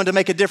also going to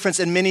make a difference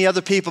in many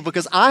other people.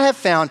 Because I have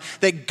found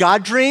that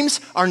God dreams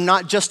are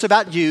not just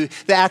about you.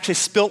 They actually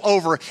spill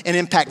over and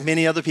impact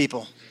many other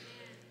people.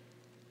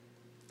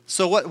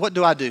 So what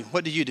do I do?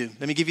 What do you do?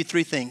 Let me give you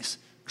 3 things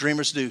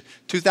dreamers do.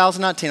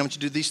 2019, I want you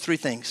to do these 3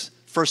 things.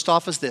 First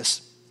off is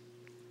this.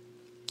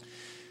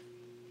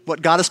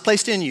 What God has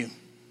placed in you,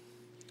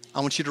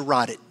 I want you to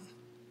write it.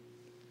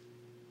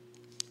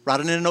 Write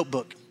it in a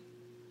notebook.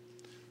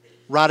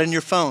 Write it in your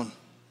phone.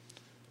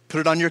 Put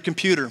it on your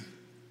computer.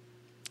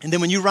 And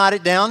then when you write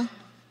it down,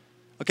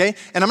 okay,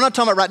 and I'm not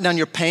talking about writing down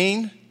your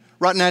pain,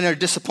 writing down your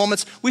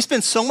disappointments. We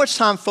spend so much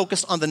time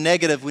focused on the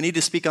negative, we need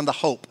to speak on the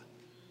hope.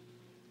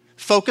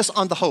 Focus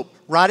on the hope.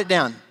 Write it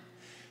down.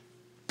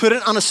 Put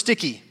it on a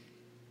sticky.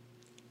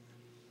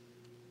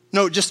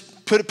 No,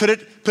 just put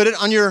it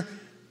on your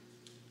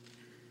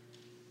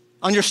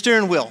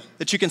steering wheel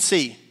that you can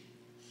see.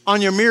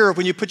 On your mirror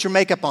when you put your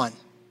makeup on.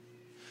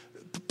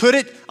 Put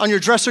it on your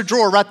dresser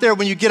drawer right there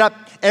when you get up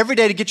every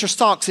day to get your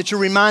socks, that you're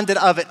reminded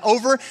of it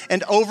over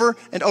and over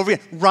and over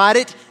again. Write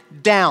it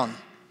down.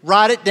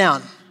 Write it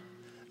down.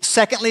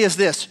 Secondly is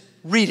this,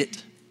 read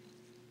it.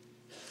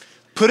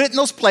 Put it in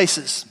those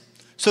places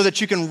so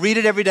that you can read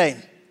it every day.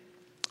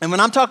 And when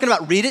I'm talking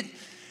about read it,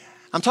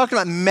 I'm talking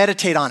about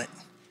meditate on it.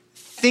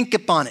 Think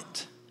upon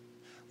it.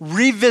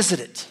 Revisit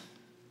it.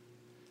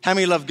 How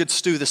many love good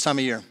stew this time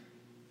of year?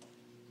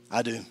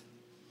 I do.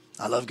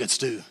 I love good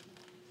stew.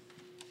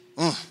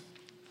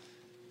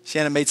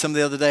 Shannon made some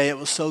the other day. It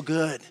was so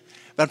good.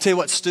 But I'll tell you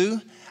what, stew,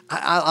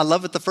 I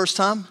love it the first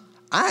time.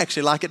 I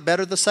actually like it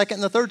better the second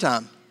and the third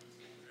time.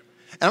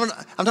 And I'm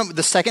talking about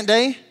the second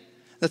day,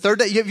 the third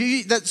day.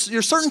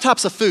 There's certain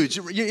types of foods.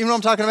 You know what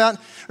I'm talking about?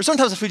 There's certain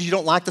types of foods you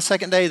don't like the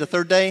second day, the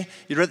third day.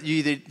 You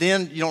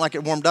don't like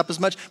it warmed up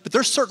as much. But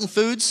there's certain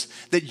foods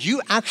that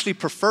you actually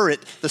prefer it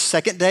the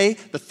second day,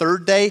 the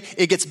third day.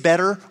 It gets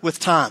better with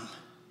time.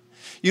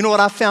 You know what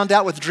I found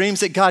out with dreams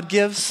that God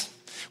gives?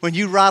 When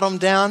you write them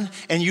down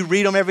and you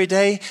read them every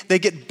day, they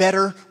get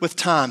better with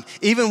time.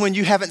 Even when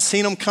you haven't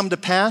seen them come to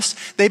pass,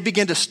 they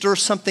begin to stir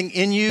something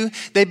in you.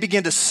 They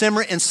begin to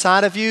simmer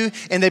inside of you,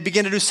 and they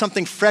begin to do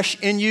something fresh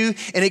in you,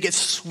 and it gets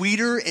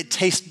sweeter. It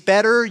tastes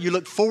better. You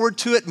look forward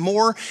to it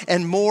more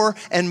and more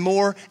and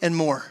more and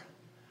more.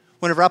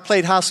 Whenever I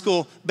played high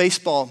school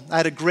baseball, I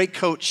had a great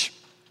coach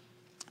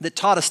that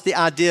taught us the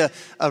idea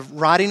of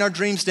writing our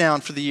dreams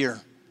down for the year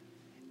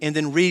and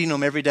then reading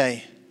them every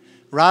day.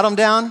 Write them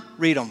down,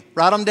 read them.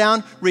 Write them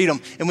down, read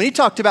them. And when he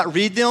talked about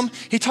read them,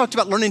 he talked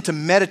about learning to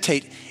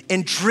meditate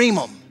and dream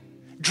them.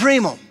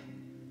 Dream them.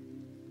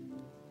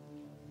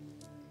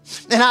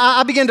 And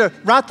I began to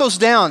write those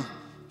down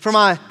for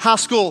my high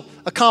school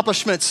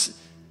accomplishments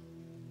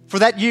for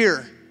that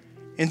year.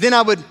 And then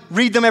I would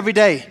read them every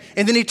day.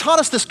 And then he taught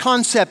us this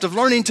concept of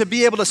learning to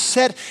be able to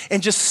set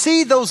and just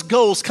see those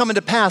goals come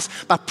into pass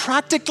by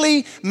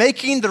practically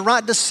making the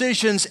right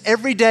decisions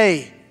every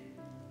day.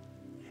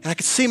 And I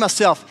could see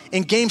myself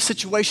in game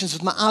situations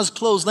with my eyes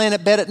closed, laying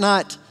at bed at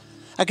night.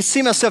 I could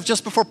see myself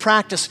just before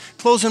practice,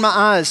 closing my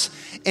eyes.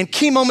 And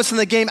key moments in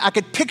the game, I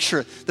could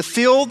picture the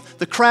field,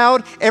 the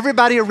crowd,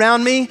 everybody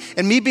around me,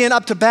 and me being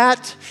up to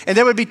bat. And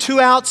there would be 2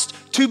 outs,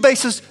 2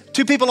 bases,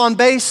 2 people on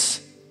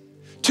base,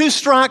 2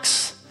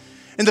 strikes,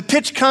 and the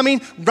pitch coming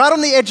right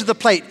on the edge of the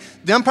plate.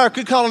 The umpire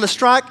could call it a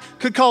strike,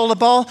 could call it a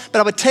ball, but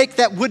I would take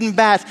that wooden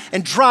bat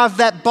and drive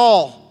that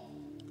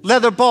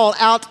leather ball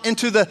out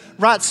into the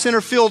right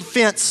center field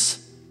fence.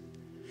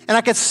 And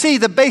I could see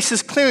the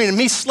bases clearing and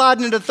me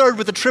sliding into third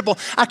with a triple.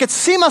 I could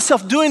see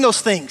myself doing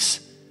those things.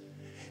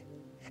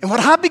 And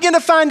what I began to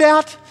find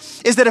out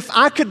is that if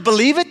I could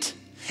believe it,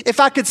 if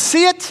I could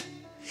see it,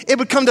 it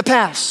would come to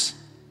pass.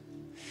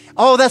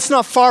 Oh, that's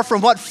not far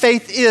from what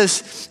faith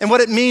is and what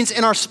it means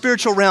in our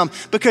spiritual realm.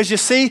 Because you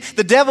see,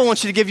 the devil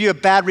wants you to give you a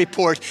bad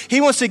report.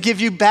 He wants to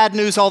give you bad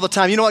news all the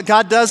time. You know what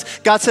God does?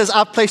 God says,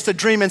 I've placed a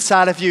dream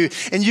inside of you,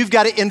 and you've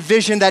got to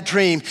envision that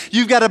dream.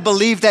 You've got to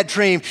believe that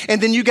dream,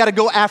 and then you've got to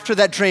go after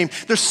that dream.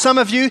 There's some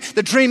of you,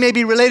 the dream may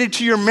be related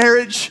to your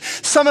marriage.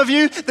 Some of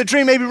you, the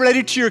dream may be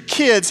related to your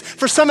kids.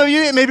 For some of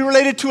you, it may be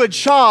related to a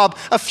job,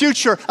 a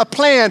future, a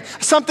plan,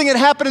 something that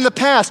happened in the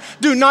past.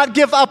 Do not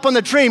give up on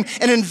the dream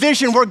and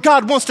envision where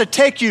God wants to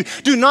take you.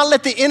 Do not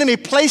let the enemy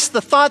place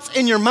the thoughts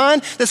in your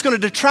mind that's going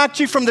to detract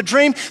you from the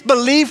dream.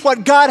 Believe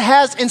what God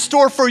has in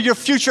store for your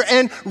future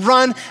and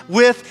run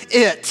with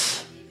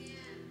it.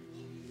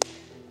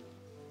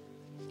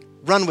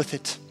 Run with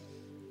it.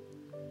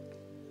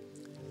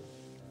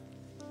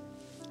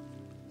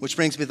 Which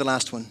brings me to the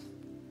last one.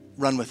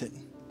 Run with it.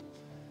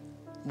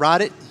 Write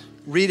it,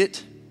 read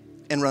it,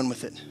 and run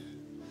with it.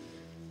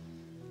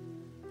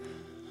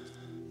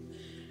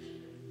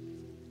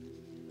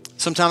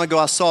 Some time ago,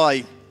 I saw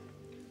a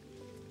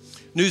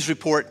news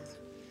report,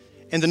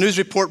 and the news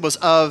report was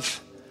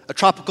of a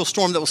tropical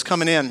storm that was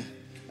coming in.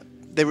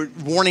 They were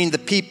warning the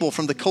people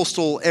from the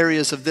coastal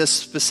areas of this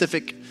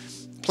specific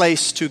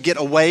place to get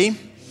away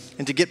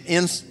and to get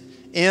in.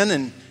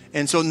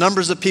 And so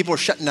numbers of people were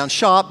shutting down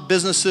shop,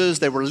 businesses,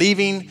 they were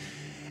leaving.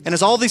 And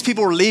as all these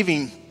people were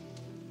leaving,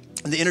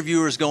 and the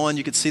interviewer was going,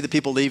 you could see the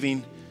people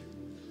leaving.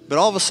 But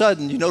all of a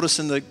sudden, you notice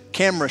in the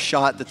camera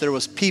shot that there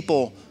was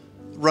people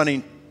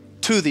running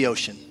to the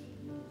ocean.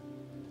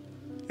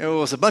 It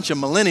was a bunch of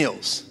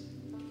millennials.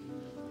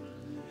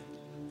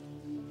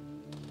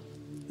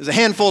 There's a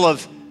handful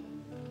of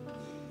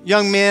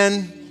young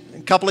men,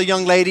 a couple of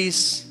young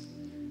ladies.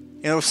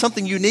 And there was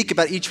something unique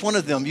about each one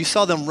of them. You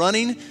saw them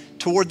running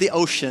toward the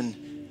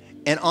ocean,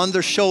 and on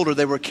their shoulder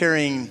they were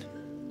carrying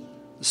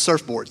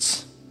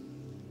surfboards.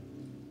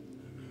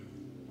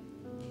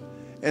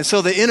 And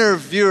so the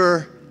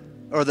interviewer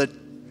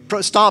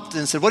stopped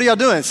and said, "What are y'all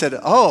doing?" And said,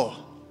 "Oh,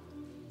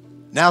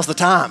 now's the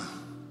time.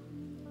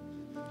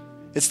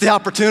 It's the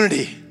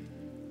opportunity.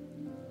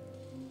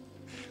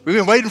 We've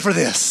been waiting for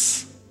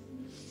this."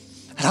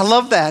 And I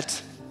love that.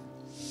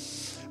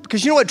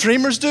 Because you know what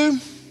dreamers do?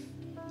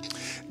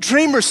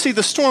 Dreamers see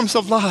the storms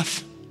of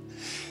life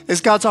as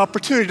God's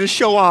opportunity to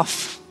show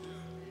off.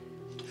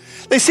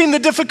 They see the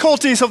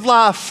difficulties of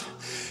life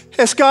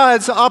as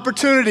God's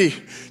opportunity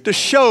to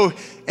show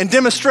and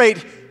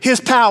demonstrate His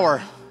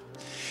power.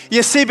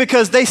 You see,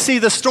 because they see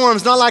the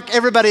storms, not like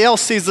everybody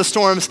else sees the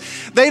storms.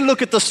 They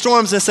look at the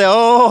storms and say,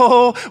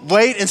 "Oh,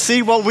 wait and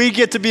see what we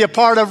get to be a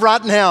part of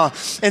right now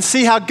and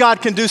see how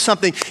God can do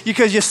something."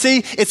 Because you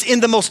see, it's in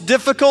the most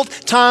difficult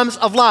times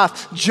of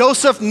life.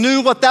 Joseph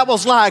knew what that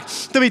was like,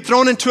 to be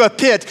thrown into a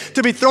pit,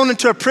 to be thrown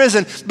into a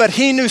prison, but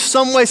he knew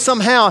some way,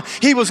 somehow,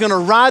 he was gonna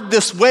ride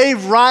this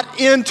wave right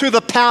into the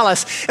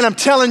palace. And I'm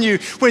telling you,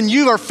 when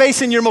you are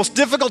facing your most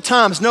difficult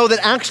times, know that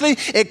actually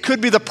it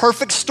could be the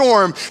perfect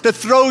storm to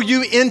throw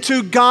you into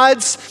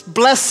God's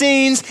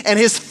blessings and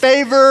His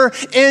favor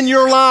in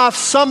your life.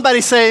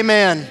 Somebody say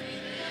amen. Amen.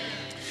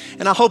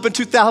 And I hope in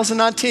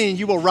 2019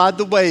 you will ride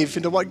the wave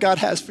into what God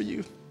has for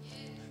you.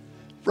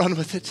 Run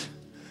with it.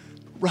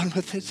 Run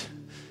with it.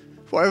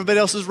 While everybody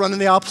else is running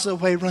the opposite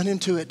way, run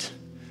into it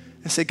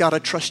and say, "God, I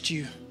trust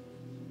you."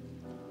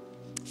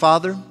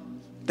 Father,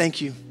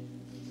 thank you.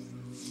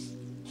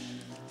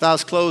 With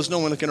eyes closed, no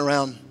one looking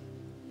around.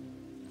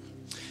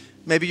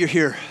 Maybe you're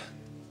here.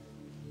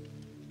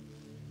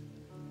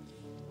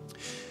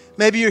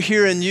 Maybe you're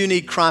here and you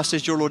need Christ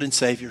as your Lord and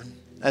Savior.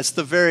 That's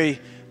the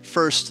very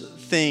first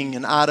thing,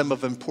 an item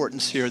of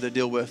importance here to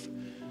deal with.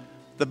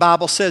 The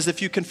Bible says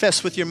if you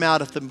confess with your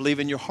mouth and believe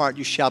in your heart,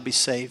 you shall be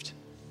saved.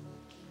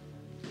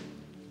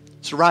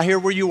 So right here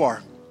where you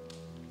are,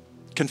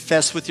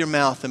 confess with your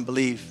mouth and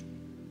believe.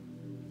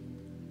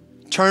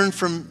 Turn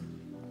from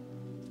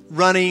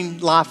running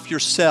life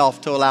yourself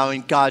to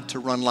allowing God to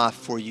run life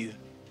for you.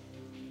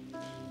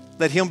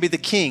 Let Him be the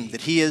king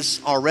that He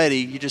is already.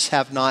 You just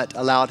have not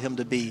allowed Him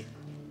to be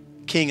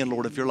King and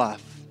Lord of your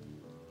life.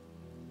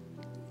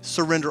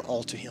 Surrender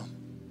all to Him.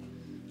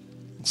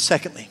 And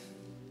secondly,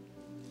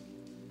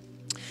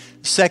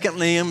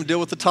 I'm going to deal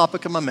with the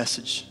topic of my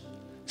message.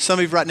 Some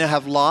of you right now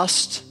have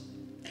lost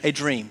a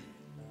dream.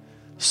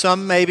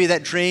 Some maybe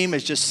that dream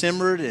has just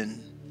simmered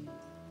and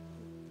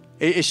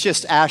it's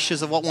just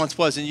ashes of what once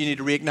was, and you need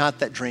to reignite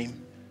that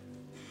dream.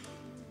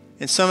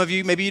 And some of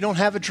you, maybe you don't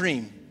have a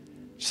dream.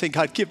 You say,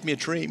 "God, give me a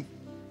dream.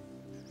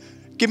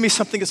 Give me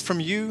something that's from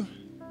you.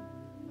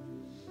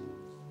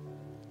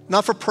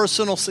 Not for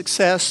personal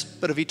success,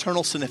 but of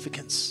eternal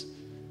significance."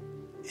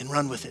 And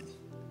run with it.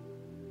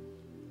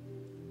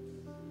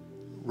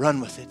 Run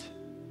with it.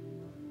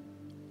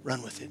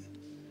 Run with it.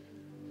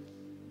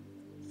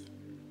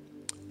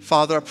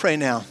 Father, I pray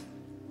now,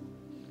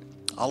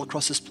 all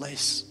across this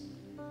place,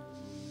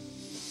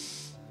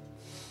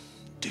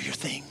 do your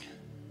thing.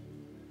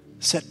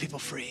 Set people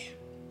free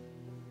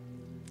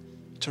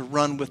to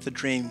run with the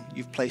dream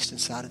you've placed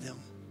inside of them.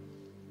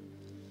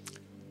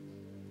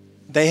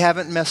 They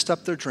haven't messed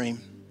up their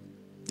dream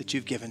that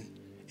you've given.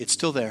 It's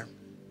still there.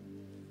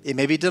 It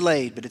may be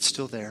delayed, but it's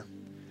still there.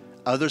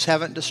 Others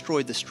haven't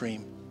destroyed this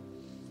dream.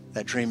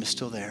 That dream is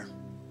still there.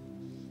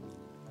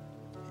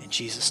 In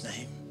Jesus'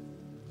 name,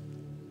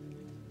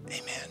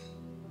 amen.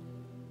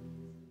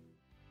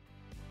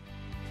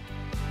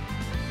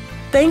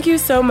 Thank you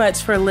so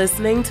much for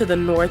listening to the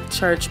North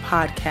Church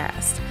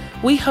Podcast.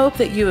 We hope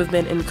that you have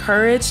been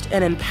encouraged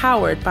and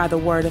empowered by the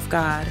Word of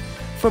God.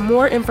 For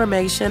more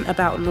information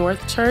about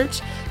North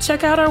Church,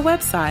 check out our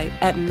website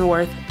at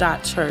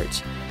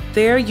north.church.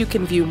 There you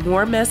can view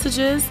more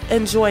messages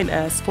and join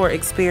us for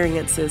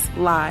experiences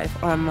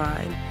live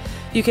online.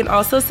 You can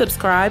also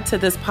subscribe to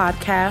this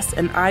podcast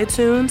in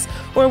iTunes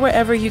or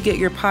wherever you get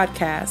your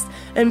podcasts,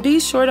 and be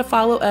sure to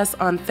follow us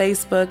on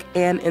Facebook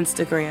and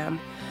Instagram.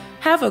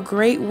 Have a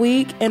great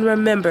week, and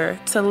remember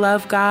to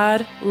love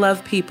God,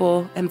 love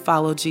people, and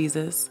follow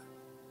Jesus.